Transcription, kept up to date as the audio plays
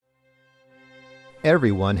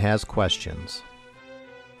Everyone has questions.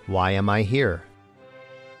 Why am I here?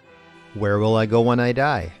 Where will I go when I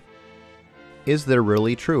die? Is there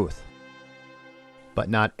really truth? But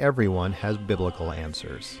not everyone has biblical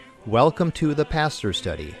answers. Welcome to The Pastor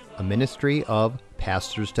Study, a ministry of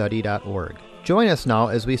pastorstudy.org. Join us now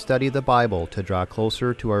as we study the Bible to draw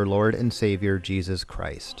closer to our Lord and Savior Jesus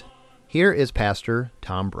Christ. Here is Pastor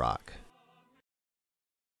Tom Brock.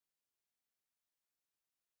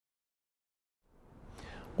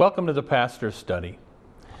 Welcome to the Pastor's Study.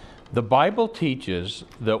 The Bible teaches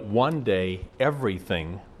that one day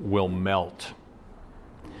everything will melt.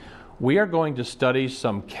 We are going to study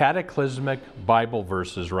some cataclysmic Bible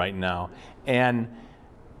verses right now, and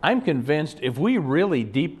I'm convinced if we really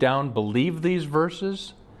deep down believe these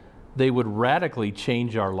verses, they would radically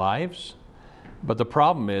change our lives. But the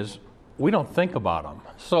problem is, we don't think about them.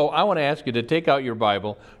 So I want to ask you to take out your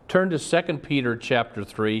Bible, turn to 2 Peter chapter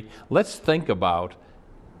 3. Let's think about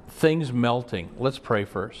things melting. Let's pray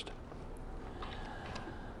first.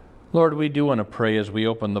 Lord, we do want to pray as we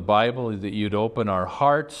open the Bible that you'd open our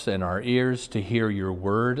hearts and our ears to hear your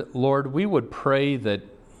word. Lord, we would pray that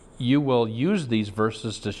you will use these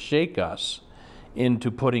verses to shake us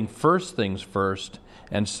into putting first things first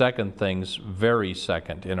and second things very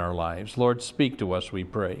second in our lives. Lord, speak to us, we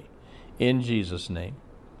pray. In Jesus' name,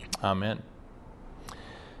 amen.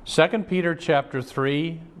 2 Peter chapter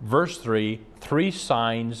 3, verse 3, three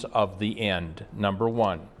signs of the end. Number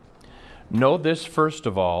 1, know this first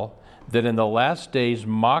of all, that in the last days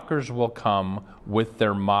mockers will come with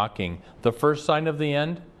their mocking. The first sign of the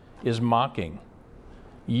end is mocking.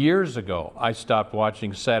 Years ago, I stopped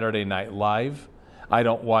watching Saturday Night Live. I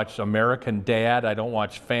don't watch American Dad. I don't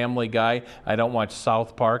watch Family Guy. I don't watch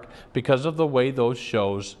South Park because of the way those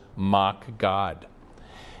shows mock God.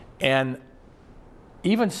 And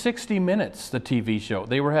even 60 Minutes, the TV show,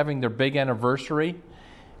 they were having their big anniversary,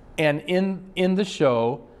 and in the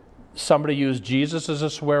show, somebody used Jesus as a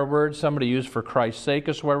swear word, somebody used for Christ's sake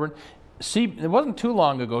a swear word. It wasn't too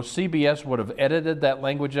long ago, CBS would have edited that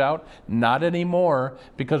language out. Not anymore,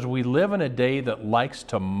 because we live in a day that likes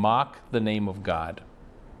to mock the name of God.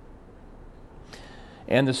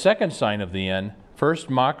 And the second sign of the end, first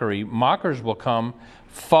mockery, mockers will come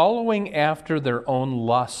following after their own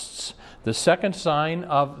lusts. The second sign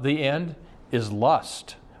of the end is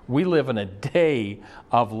lust. We live in a day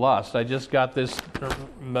of lust. I just got this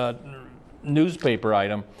newspaper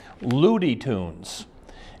item, Looney Tunes.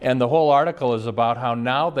 And the whole article is about how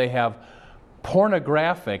now they have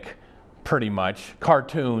pornographic, pretty much,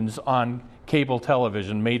 cartoons on cable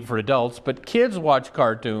television made for adults, but kids watch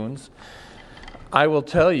cartoons. I will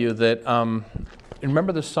tell you that,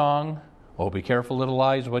 remember the song, "Oh, be careful, little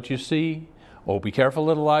eyes, what you see? Oh, be careful,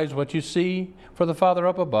 little eyes, what you see, for the Father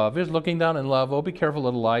up above is looking down in love. Oh, be careful,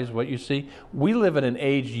 little eyes, what you see." We live in an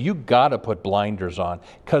age you got to put blinders on,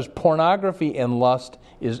 because pornography and lust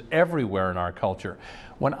is everywhere in our culture.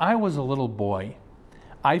 When I was a little boy,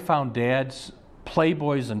 I found Dad's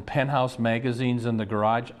Playboys and Penthouse magazines in the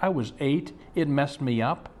garage. I was 8. It messed me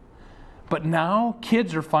up. But now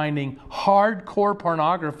kids are finding hardcore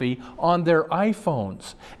pornography on their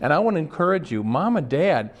iPhones. And I want to encourage you, Mom and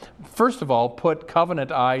Dad, first of all, put Covenant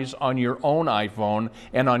Eyes on your own iPhone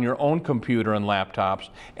and on your own computer and laptops,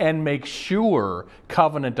 and make sure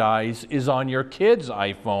Covenant Eyes is on your kid's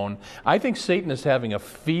iPhone. I think Satan is having a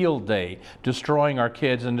field day destroying our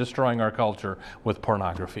kids and destroying our culture with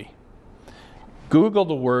pornography. Google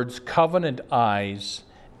the words Covenant Eyes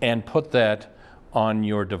and put that on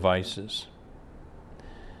your devices.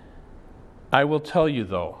 I will tell you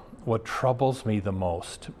though, what troubles me the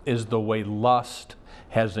most is the way lust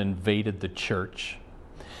has invaded the church.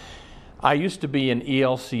 I used to be an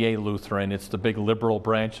ELCA Lutheran. It's the big liberal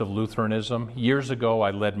branch of Lutheranism. Years ago,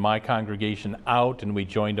 I led my congregation out and we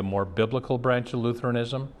joined a more biblical branch of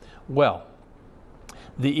Lutheranism. Well,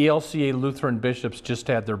 the ELCA Lutheran bishops just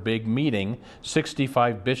had their big meeting.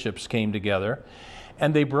 65 bishops came together.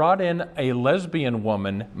 And they brought in a lesbian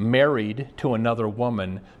woman married to another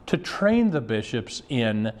woman to train the bishops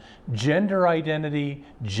in gender identity,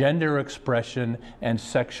 gender expression, and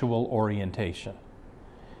sexual orientation.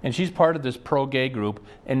 And she's part of this pro-gay group,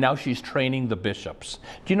 and now she's training the bishops.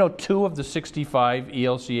 Do you know 2 of the 65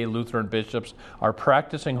 ELCA Lutheran bishops are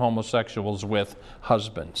practicing homosexuals with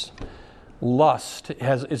husbands? Lust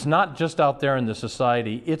it's not just out there in the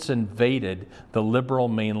society, it's invaded the liberal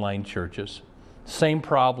mainline churches. Same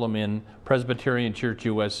problem in Presbyterian Church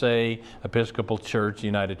USA, Episcopal Church,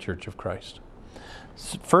 United Church of Christ.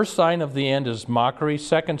 First sign of the end is mockery.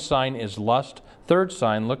 Second sign is lust. Third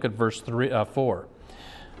sign, look at verse 4.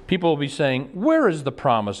 People will be saying, "Where is the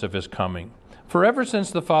promise of his coming? For ever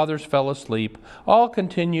since the fathers fell asleep, all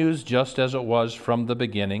continues just as it was from the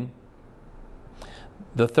beginning.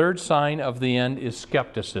 The third sign of the end is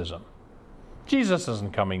skepticism. Jesus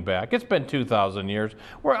isn't coming back. It's been 2,000 years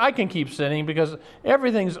where I can keep sinning because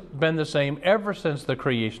everything's been the same ever since the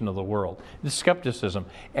creation of the world. It's skepticism.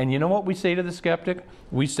 And you know what we say to the skeptic?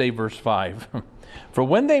 We say verse 5. For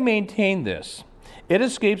when they maintain this, it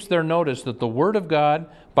escapes their notice that the Word of God,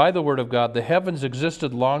 by the Word of God, the heavens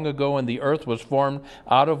existed long ago and the earth was formed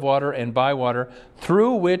out of water and by water,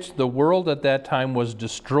 through which the world at that time was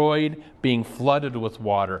destroyed, being flooded with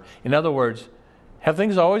water. In other words, have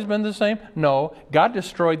things always been the same? No. God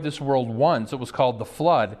destroyed this world once. It was called the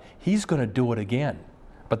flood. He's going to do it again.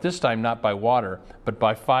 But this time not by water, but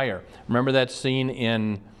by fire. Remember that scene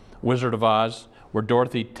in Wizard of Oz where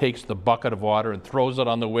Dorothy takes the bucket of water and throws it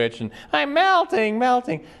on the witch and, I'm melting,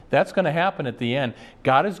 melting. That's going to happen at the end.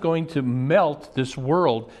 God is going to melt this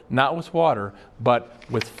world, not with water, but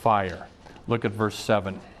with fire. Look at verse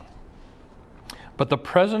 7. But the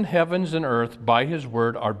present heavens and earth by his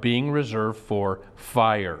word are being reserved for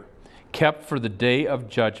fire, kept for the day of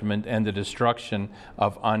judgment and the destruction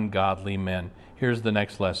of ungodly men. Here's the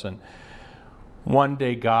next lesson. One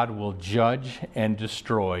day God will judge and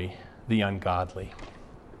destroy the ungodly.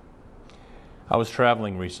 I was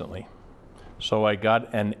traveling recently, so I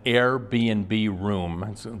got an Airbnb room.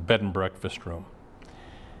 It's a bed and breakfast room.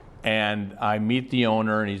 And I meet the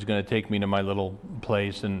owner, and he's going to take me to my little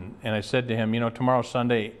place. And I said to him, tomorrow's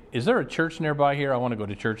Sunday, is there a church nearby here? I want to go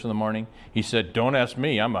to church in the morning. He said, don't ask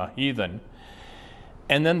me, I'm a heathen.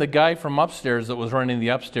 And then the guy from upstairs that was running the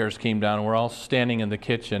upstairs came down, and we're all standing in the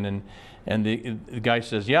kitchen. And the guy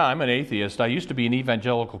says, yeah, I'm an atheist. I used to be an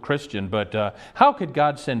evangelical Christian, but how could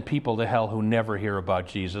God send people to hell who never hear about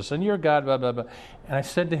Jesus? And you're God, blah, blah, blah. And I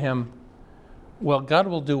said to him, well, God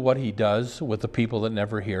will do what he does with the people that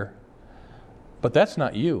never hear. But that's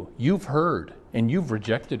not you. You've heard, and you've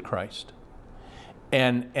rejected Christ.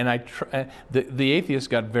 And the atheist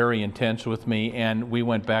got very intense with me, and we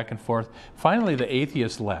went back and forth. Finally, the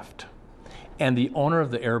atheist left. And the owner of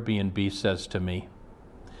the Airbnb says to me,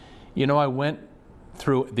 I went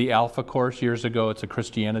through the Alpha course years ago. It's a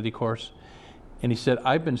Christianity course. And he said,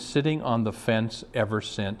 I've been sitting on the fence ever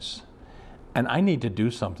since. And I need to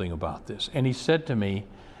do something about this. And he said to me,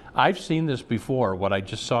 I've seen this before, what I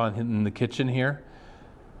just saw in the kitchen here.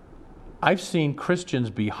 I've seen Christians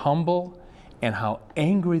be humble and how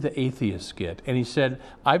angry the atheists get. And he said,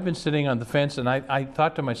 I've been sitting on the fence, and I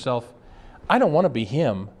thought to myself, I don't want to be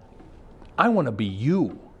him. I want to be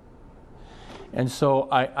you. And so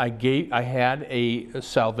I had a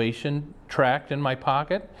salvation tract in my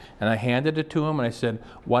pocket, and I handed it to him, and I said,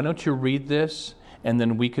 why don't you read this? And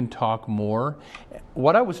then we can talk more.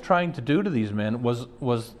 What I was trying to do to these men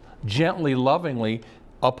was gently, lovingly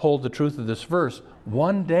uphold the truth of this verse.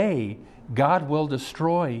 One day, God will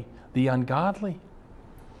destroy the ungodly.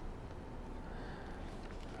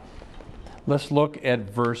 Let's look at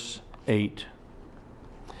verse 8.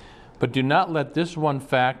 But do not let this one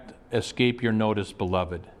fact escape your notice,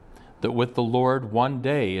 beloved, that with the Lord 1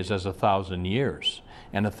 day is as 1,000 years,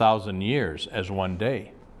 and 1,000 years as 1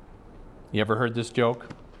 day. You ever heard this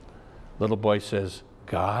joke? Little boy says,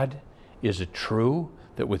 God, is it true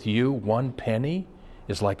that with you 1 penny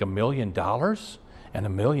is like $1 million, and $1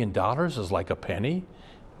 million is like a penny?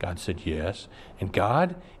 God said, yes. And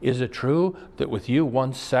God, is it true that with you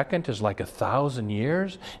 1 second is like 1,000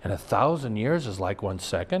 years, and 1,000 years is like 1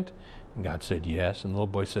 second? And God said, yes. And the little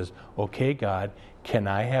boy says, okay, God, can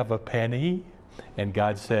I have a penny? And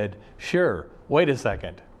God said, sure. Wait a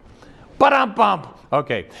second. Ba-dum-bum.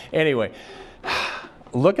 Okay, anyway,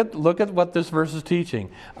 look at what this verse is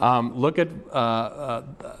teaching. Look at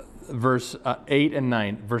verse 8 and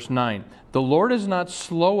 9. Verse 9. The Lord is not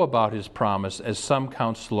slow about his promise, as some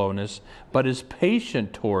count slowness, but is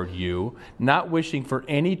patient toward you, not wishing for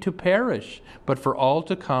any to perish, but for all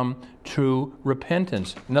to come to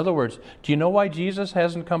repentance. In other words, do you know why Jesus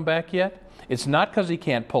hasn't come back yet? It's not because he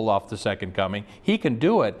can't pull off the second coming. He can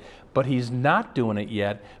do it, but he's not doing it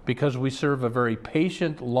yet because we serve a very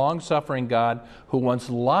patient, long-suffering God who wants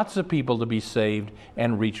lots of people to be saved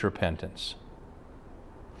and reach repentance.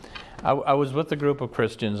 I was with a group of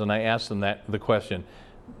Christians, and I asked them the question,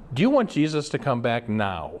 do you want Jesus to come back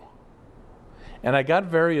now? And I got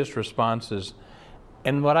various responses,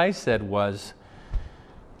 and what I said was,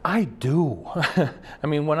 I do. I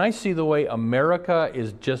mean, when I see the way America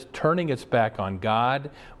is just turning its back on God,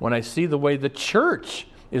 when I see the way the church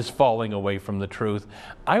is falling away from the truth,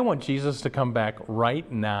 I want Jesus to come back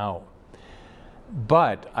right now.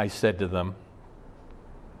 But, I said to them,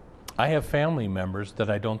 I have family members that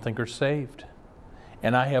I don't think are saved.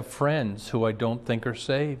 And I have friends who I don't think are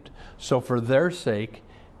saved. So for their sake,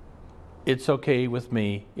 it's okay with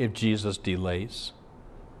me if Jesus delays.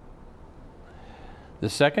 The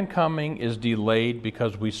second coming is delayed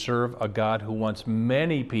because we serve a God who wants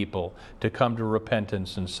many people to come to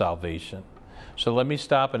repentance and salvation. So let me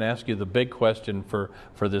stop and ask you the big question for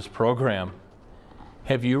this program.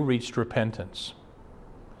 Have you reached repentance?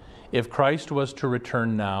 If Christ was to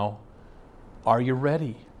return now, are you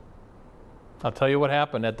ready? I'll tell you what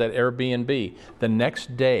happened at that Airbnb. The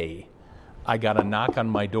next day, I got a knock on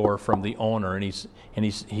my door from the owner, and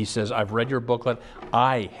he says, "I've read your booklet.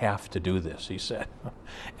 I have to do this," he said.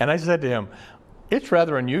 And I said to him, "It's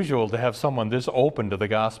rather unusual to have someone this open to the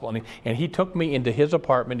gospel." And he took me into his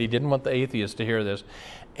apartment. He didn't want the atheists to hear this.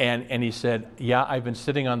 And he said, "Yeah, I've been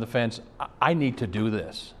sitting on the fence. I need to do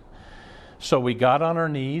this." So we got on our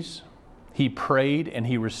knees. He prayed, and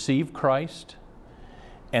he received Christ.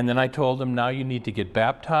 And then I told him, now you need to get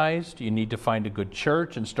baptized. You need to find a good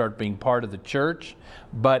church and start being part of the church.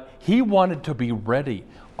 But he wanted to be ready.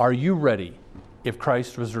 Are you ready if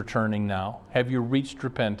Christ was returning now? Have you reached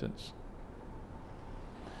repentance?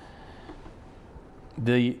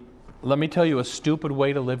 Let me tell you a stupid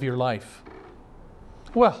way to live your life.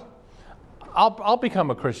 Well, I'll become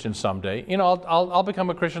a Christian someday. You know, I'll become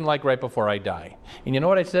a Christian like right before I die. And you know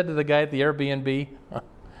what I said to the guy at the Airbnb?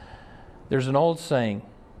 There's an old saying,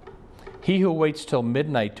 he who waits till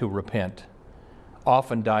midnight to repent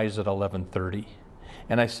often dies at 11:30.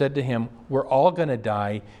 And I said to him, we're all going to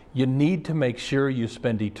die. You need to make sure you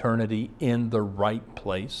spend eternity in the right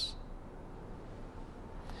place.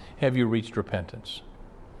 Have you reached repentance?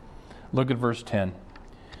 Look at verse 10.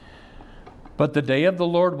 But the day of the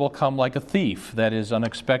Lord will come like a thief, that is,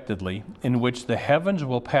 unexpectedly, in which the heavens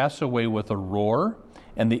will pass away with a roar,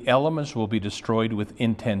 and the elements will be destroyed with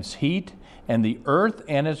intense heat, and the earth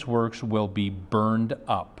and its works will be burned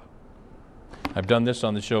up. I've done this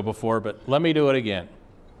on the show before, but let me do it again.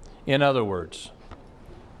 In other words,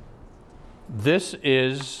 this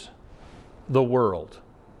is the world.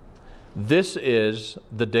 This is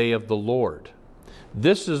the day of the Lord.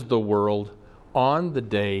 This is the world on the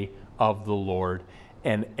day of the Lord,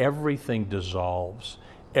 and everything dissolves.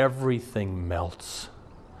 Everything melts.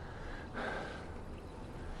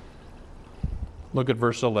 Look at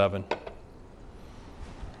verse 11.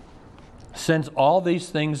 Since all these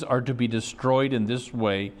things are to be destroyed in this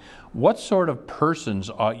way, what sort of persons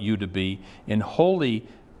ought you to be in holy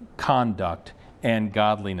conduct and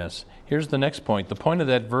godliness? Here's the next point. The point of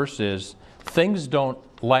that verse is, things don't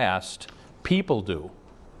last, people do.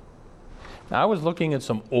 Now, I was looking at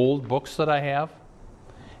some old books that I have,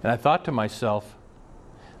 and I thought to myself,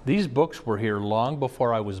 these books were here long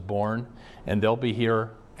before I was born, and they'll be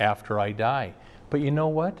here after I die. But you know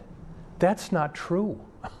what? That's not true.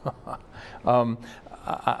 I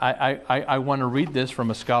want to read this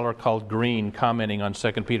from a scholar called Green, commenting on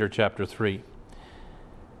 2 Peter chapter 3.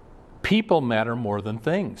 People matter more than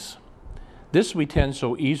things. This we tend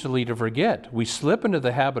so easily to forget. We slip into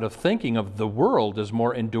the habit of thinking of the world as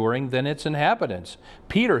more enduring than its inhabitants.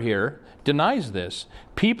 Peter here denies this.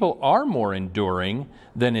 People are more enduring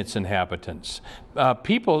than its inhabitants.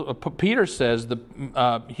 Peter says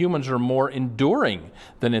the humans are more enduring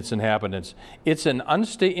than its inhabitants. It's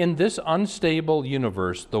in this unstable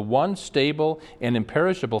universe, the one stable and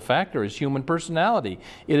imperishable factor is human personality.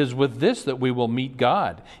 It is with this that we will meet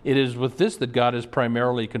God. It is with this that God is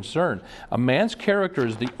primarily concerned. A man's character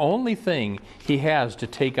is the only thing he has to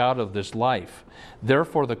take out of this life.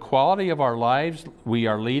 Therefore, the quality of our lives we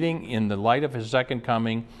are leading in the light of his second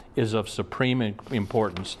coming is of supreme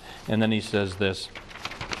importance. And then he says this,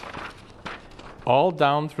 all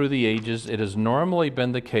down through the ages, it has normally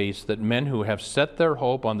been the case that men who have set their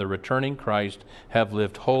hope on the returning Christ have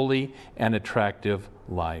lived holy and attractive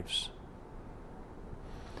lives.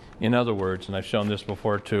 In other words, and I've shown this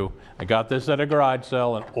before too, I got this at a garage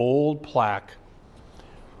sale, an old plaque,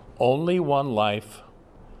 only one life,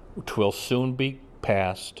 which will soon be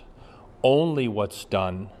past, only what's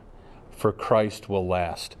done for Christ will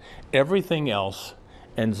last. Everything else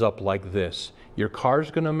ends up like this. Your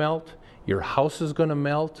car's going to melt, your house is going to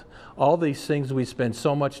melt, all these things we spend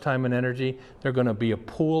so much time and energy, they're going to be a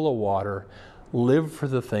pool of water. Live for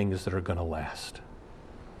the things that are going to last.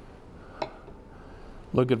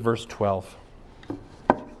 Look at verse 12.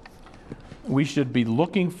 We should be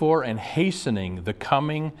looking for and hastening the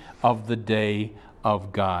coming of the day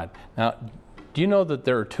of God. Now, do you know that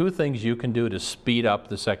there are two things you can do to speed up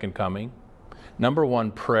the second coming? Number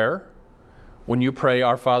one, prayer. When you pray,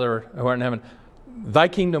 Our Father who art in heaven, Thy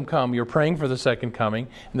kingdom come, you're praying for the second coming.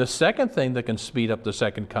 And the second thing that can speed up the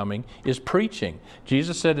second coming is preaching.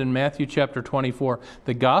 Jesus said in Matthew chapter 24,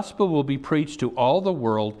 the gospel will be preached to all the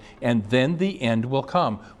world, and then the end will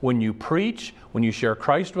come. When you preach, when you share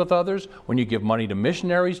Christ with others, when you give money to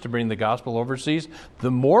missionaries to bring the gospel overseas,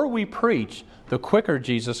 the more we preach, the quicker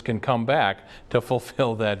Jesus can come back to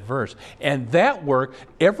fulfill that verse. And that work,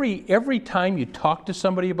 every time you talk to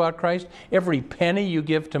somebody about Christ, every penny you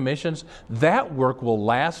give to missions, that work will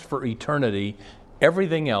last for eternity.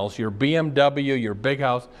 Everything else, your BMW, your big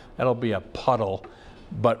house, that'll be a puddle.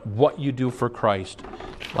 But what you do for Christ,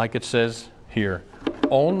 like it says here,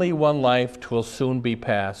 only one life 'twill soon be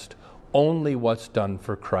past. Only what's done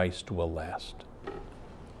for Christ will last.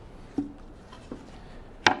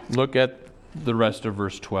 Look at the rest of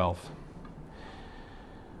verse 12.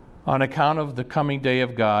 On account of the coming day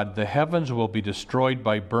of God, the heavens will be destroyed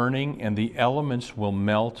by burning, and the elements will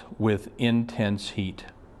melt with intense heat.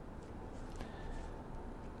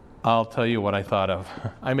 I'll tell you what I thought of.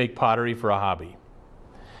 I make pottery for a hobby.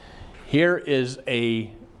 Here is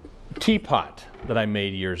a teapot that I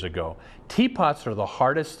made years ago. Teapots are the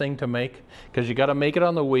hardest thing to make because you got to make it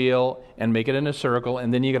on the wheel and make it in a circle,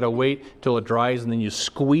 and then you got to wait till it dries, and then you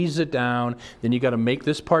squeeze it down. Then you got to make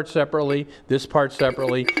this part separately, this part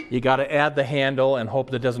separately. You got to add the handle and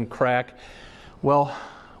hope that it doesn't crack. Well,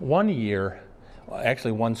 one year,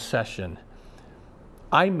 actually one session,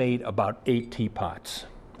 I made about 8 teapots.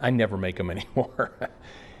 I never make them anymore.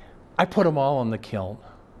 I put them all in the kiln,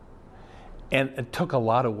 and it took a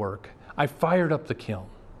lot of work. I fired up the kiln.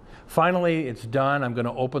 Finally, it's done. I'm going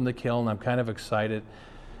to open the kiln. I'm kind of excited.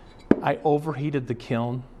 I overheated the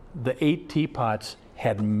kiln. The 8 teapots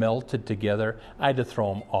had melted together. I had to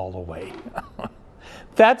throw them all away.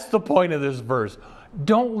 That's the point of this verse.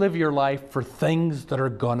 Don't live your life for things that are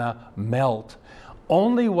going to melt.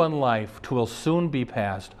 Only one life 'twill soon be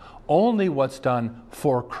past. Only what's done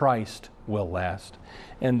for Christ will last.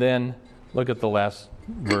 And then look at the last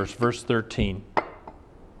verse, verse 13.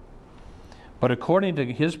 But according to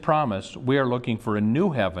his promise, we are looking for a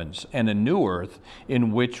new heavens and a new earth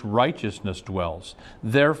in which righteousness dwells.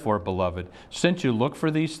 Therefore, beloved, since you look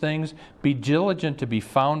for these things, be diligent to be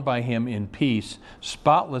found by him in peace,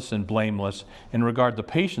 spotless and blameless, and regard the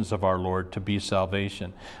patience of our Lord to be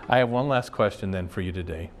salvation. I have one last question then for you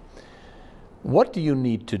today. What do you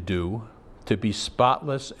need to do to be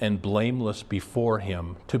spotless and blameless before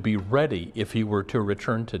him, to be ready if he were to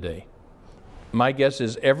return today? My guess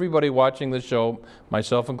is everybody watching the show,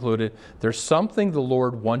 myself included, there's something the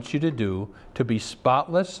Lord wants you to do to be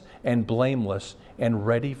spotless and blameless and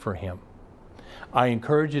ready for him. I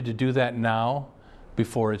encourage you to do that now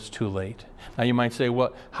before it's too late. Now you might say,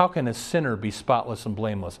 well, how can a sinner be spotless and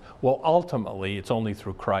blameless? Well, ultimately, it's only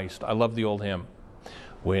through Christ. I love the old hymn.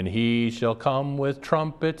 When he shall come with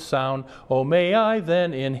trumpet sound, oh, may I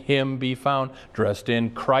then in him be found, dressed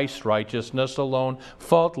in Christ's righteousness alone,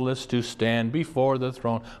 faultless to stand before the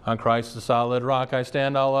throne. On Christ the solid rock I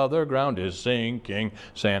stand, all other ground is sinking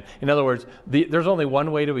sand. In other words, there's only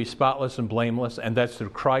one way to be spotless and blameless, and that's through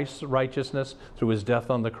Christ's righteousness, through his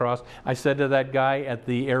death on the cross. I said to that guy at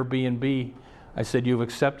the Airbnb, I said, you've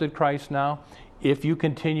accepted Christ now? If you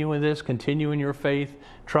continue in this, continue in your faith,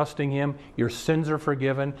 trusting him, your sins are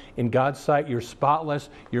forgiven. In God's sight, you're spotless.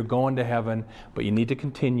 You're going to heaven, but you need to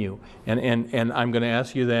continue. And I'm going to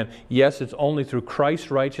ask you then, yes, it's only through Christ's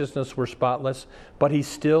righteousness we're spotless, but he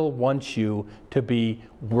still wants you to be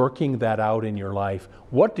working that out in your life.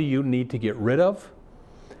 What do you need to get rid of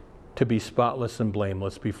to be spotless and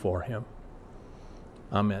blameless before him?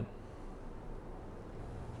 Amen.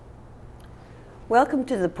 Welcome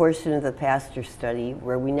to the portion of the Pastor Study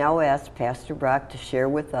where we now ask Pastor Brock to share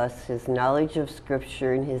with us his knowledge of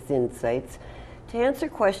Scripture and his insights to answer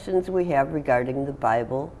questions we have regarding the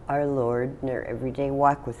Bible, our Lord, and our everyday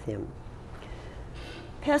walk with him.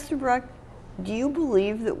 Pastor Brock, do you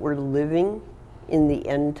believe that we're living in the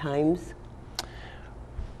end times?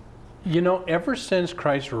 You know, ever since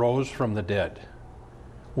Christ rose from the dead,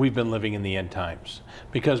 we've been living in the end times.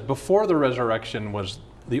 Because before the resurrection was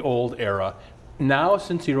the old era. Now,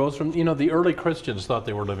 since he rose from, the early Christians thought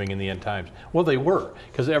they were living in the end times. Well, they were,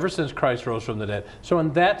 because ever since Christ rose from the dead. So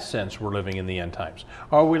in that sense, we're living in the end times.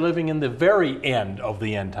 Are we living in the very end of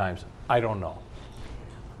the end times? I don't know.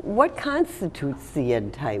 What constitutes the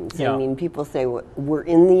end times? Yeah. I mean, people say we're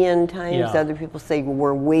in the end times. Yeah. Other people say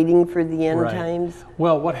we're waiting for the end Right. times.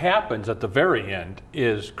 Well, what happens at the very end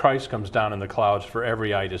is Christ comes down in the clouds for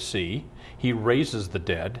every eye to see. He raises the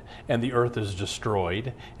dead, and the earth is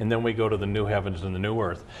destroyed, and then we go to the new heavens and the new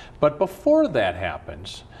earth. But before that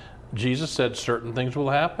happens, Jesus said certain things will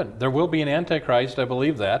happen. There will be an Antichrist, I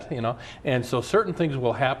believe that, and so certain things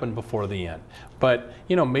will happen before the end. But,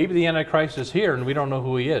 maybe the Antichrist is here and we don't know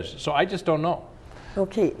who he is. So I just don't know.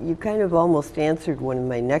 Okay, you kind of almost answered one of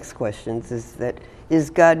my next questions, is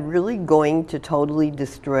God really going to totally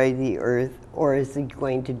destroy the earth, or is he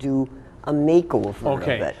going to do a makeover of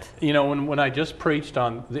it? When I just preached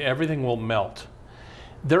on everything will melt,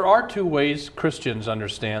 there are two ways Christians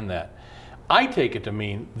understand that. I take it to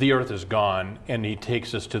mean the earth is gone and he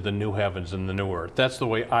takes us to the new heavens and the new earth. That's the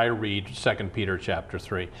way I read 2 Peter chapter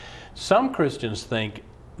 3. Some Christians think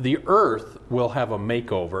the earth will have a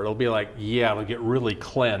makeover. It'll be like, it'll get really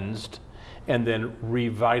cleansed and then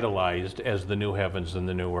revitalized as the new heavens and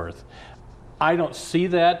the new earth. I don't see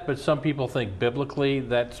that, but some people think biblically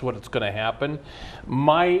that's what it's going to happen.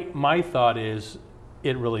 My thought is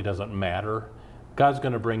it really doesn't matter. God's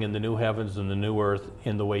going to bring in the new heavens and the new earth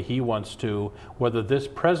in the way he wants to. Whether this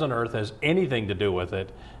present earth has anything to do with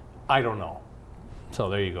it, I don't know. So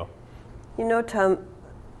there you go. Tom,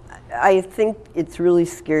 I think it's really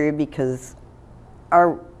scary because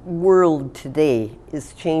our world today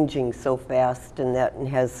is changing so fast and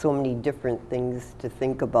has so many different things to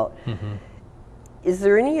think about. Mm-hmm. Is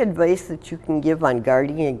there any advice that you can give on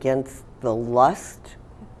guarding against the lust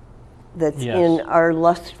that's in our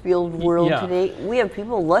lust-filled world today? We have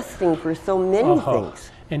people lusting for so many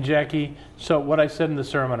things. And Jackie, so what I said in the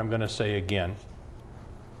sermon, I'm going to say again.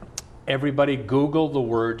 Everybody Google the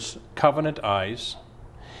words covenant eyes.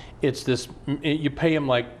 It's this, you pay them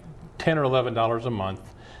like $10 or $11 a month.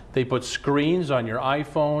 They put screens on your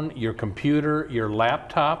iPhone, your computer, your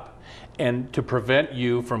laptop, and to prevent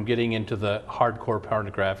you from getting into the hardcore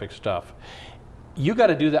pornographic stuff. You got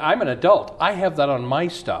to do that. I'm an adult. I have that on my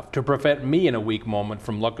stuff to prevent me in a weak moment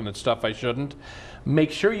from looking at stuff I shouldn't.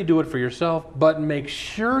 Make sure you do it for yourself, but make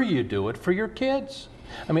sure you do it for your kids.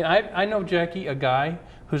 I mean, I know, Jackie, a guy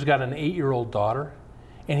who's got an 8-year-old daughter,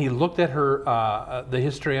 and he looked at her, the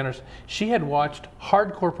history on her. She had watched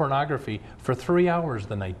hardcore pornography for 3 hours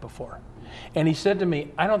the night before. And he said to me,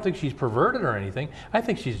 I don't think she's perverted or anything. I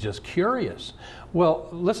think she's just curious. Well,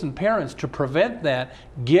 listen, parents, to prevent that,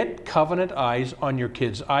 get covenant eyes on your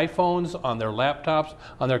kids' iPhones, on their laptops,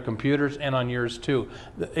 on their computers, and on yours too.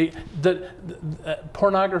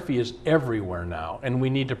 Pornography is everywhere now, and we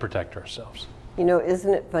need to protect ourselves.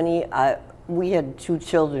 Isn't it funny? We had 2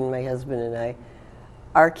 children, my husband and I.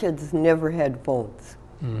 Our kids never had phones.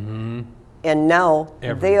 Mm-hmm. And now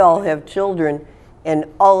they all have children, and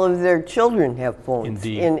all of their children have phones.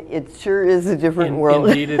 Indeed. And it sure is a different world.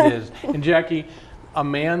 Indeed it is. And Jackie, a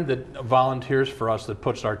man that volunteers for us that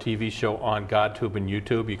puts our TV show on GodTube and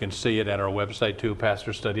YouTube, you can see it at our website too,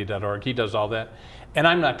 pastorstudy.org. He does all that. And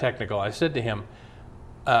I'm not technical. I said to him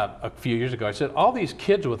a few years ago, I said, all these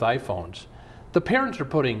kids with iPhones, the parents are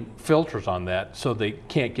putting filters on that so they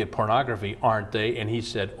can't get pornography, aren't they? And he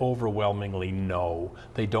said, overwhelmingly no.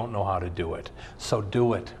 They don't know how to do it. So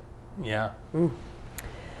do it. Yeah. Mm.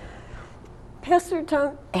 Pastor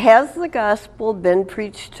Tom, has the gospel been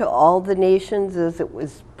preached to all the nations as it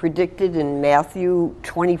was predicted in Matthew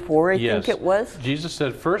 24, I think it was? Jesus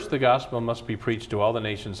said, first the gospel must be preached to all the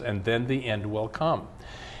nations, and then the end will come.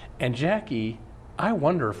 And Jackie, I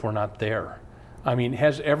wonder if we're not there. I mean,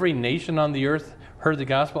 has every nation on the earth heard the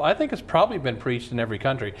gospel? I think it's probably been preached in every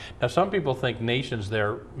country. Now, some people think nations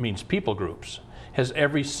there means people groups. Has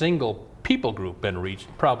every single people group been reached?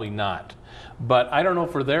 Probably not. But I don't know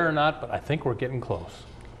if we're there or not, but I think we're getting close.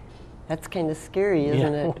 That's kind of scary,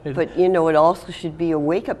 isn't it? But, it also should be a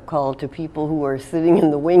wake-up call to people who are sitting in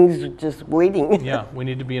the wings just waiting. Yeah, we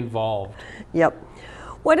need to be involved. Yep.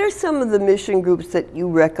 What are some of the mission groups that you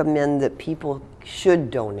recommend that people should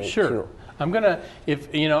donate to? Sure. I'm going to,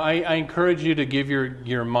 I encourage you to give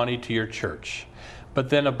your money to your church. But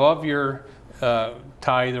then above your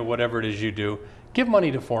tithe or whatever it is you do, give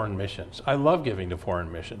money to foreign missions. I love giving to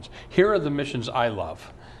foreign missions. Here are the missions I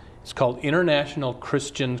love. It's called International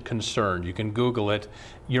Christian Concern. You can Google it.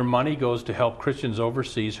 Your money goes to help Christians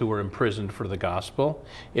overseas who are imprisoned for the gospel.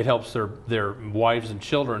 It helps their wives and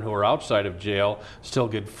children who are outside of jail still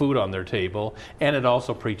get food on their table, and it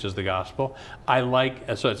also preaches the gospel.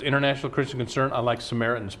 So it's International Christian Concern. I like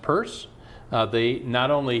Samaritan's Purse. They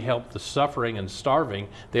not only help the suffering and starving,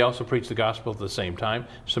 they also preach the gospel at the same time.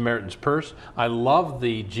 Samaritan's Purse. I love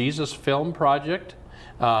the Jesus Film Project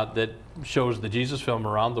that shows the Jesus film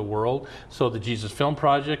around the world. So the Jesus Film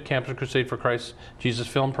Project, Campus Crusade for Christ Jesus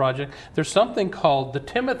Film Project. There's something called the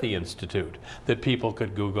Timothy Institute that people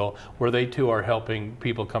could Google, where they too are helping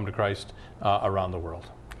people come to Christ around the world.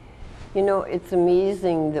 You know, it's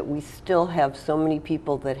amazing that we still have so many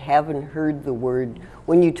people that haven't heard the word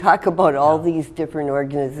when you talk about all these different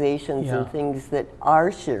organizations and things that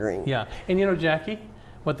are sharing. Yeah, and you know, Jackie,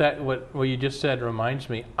 what you just said reminds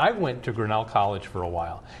me, I went to Grinnell College for a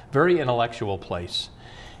while, very intellectual place.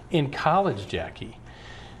 In college, Jackie,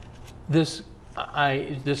 this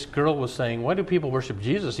girl was saying, why do people worship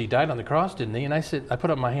Jesus? He died on the cross, didn't he? And I said, I put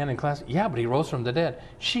up my hand in class, yeah, but he rose from the dead.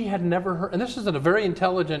 She had never heard, and this is a very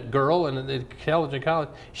intelligent girl in an intelligent college,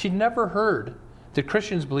 she'd never heard that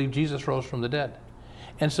Christians believe Jesus rose from the dead.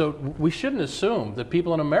 And so we shouldn't assume that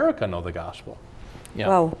people in America know the gospel. Yeah.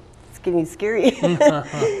 Wow, it's getting scary.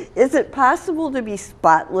 Is it possible to be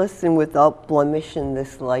spotless and without blemish in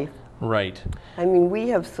this life? Right. I mean, we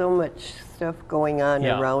have so much stuff going on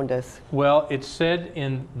around us. Well, it's said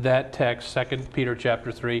in that text, 2 Peter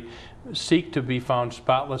chapter 3, seek to be found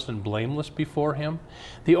spotless and blameless before him.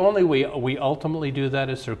 The only way we ultimately do that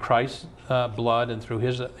is through Christ's blood and through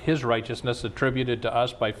his righteousness attributed to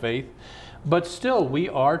us by faith. But still, we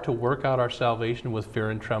are to work out our salvation with fear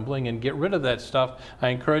and trembling and get rid of that stuff. I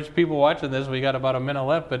encourage people watching this, we got about a minute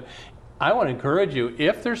left, but I want to encourage you,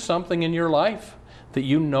 if there's something in your life that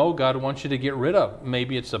you know God wants you to get rid of,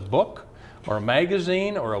 maybe it's a book or a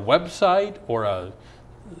magazine or a website or a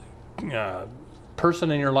person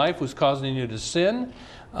in your life who's causing you to sin,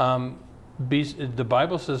 the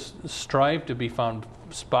Bible says strive to be found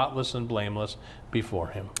spotless and blameless before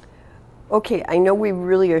him. Okay, I know we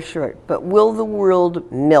really are short, but will the world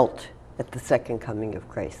melt at the second coming of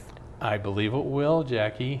Christ? I believe it will,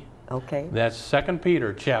 Jackie. Okay. That's 2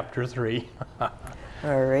 Peter chapter 3.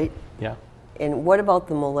 All right. Yeah. And what about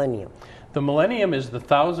the millennium? The millennium is the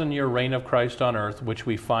 1,000-year reign of Christ on earth, which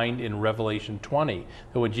we find in Revelation 20.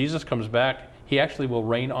 That when Jesus comes back, he actually will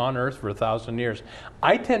reign on earth for 1,000 years.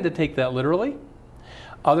 I tend to take that literally.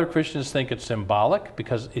 Other Christians think it's symbolic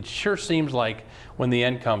because it sure seems like when the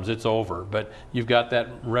end comes, it's over. But you've got that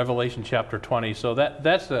Revelation chapter 20, so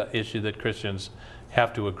that's the issue that Christians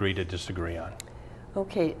have to agree to disagree on.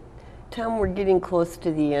 Okay. Tom, we're getting close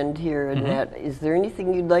to the end here, and is there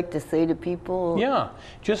anything you'd like to say to people? Yeah,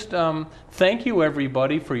 just thank you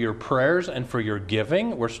everybody for your prayers and for your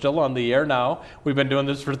giving. We're still on the air now. We've been doing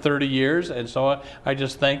this for 30 years, and so I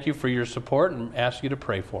just thank you for your support and ask you to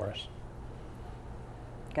pray for us.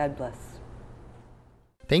 God bless.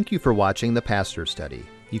 Thank you for watching The Pastor Study.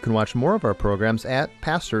 You can watch more of our programs at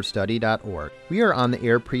pastorstudy.org. We are on the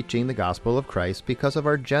air preaching the gospel of Christ because of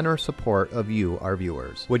our generous support of you, our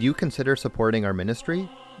viewers. Would you consider supporting our ministry?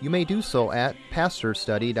 You may do so at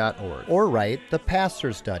pastorstudy.org. Or write The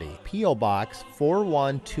Pastor Study, P.O. Box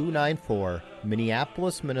 41294,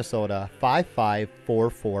 Minneapolis, Minnesota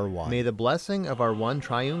 55441. May the blessing of our one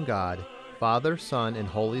triune God, Father, Son, and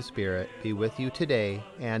Holy Spirit be with you today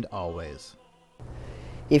and always.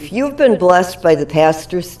 If you've been blessed by the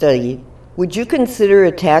Pastor Study, would you consider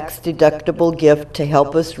a tax-deductible gift to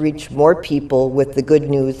help us reach more people with the good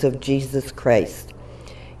news of Jesus Christ?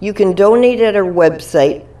 You can donate at our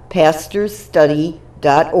website,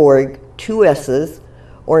 pastorstudy.org, 2 S's,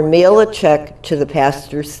 or mail a check to the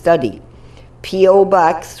Pastor Study, P.O.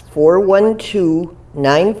 Box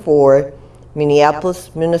 41294,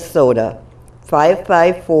 Minneapolis, Minnesota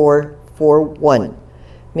 55441.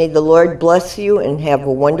 May the Lord bless you and have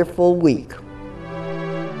a wonderful week.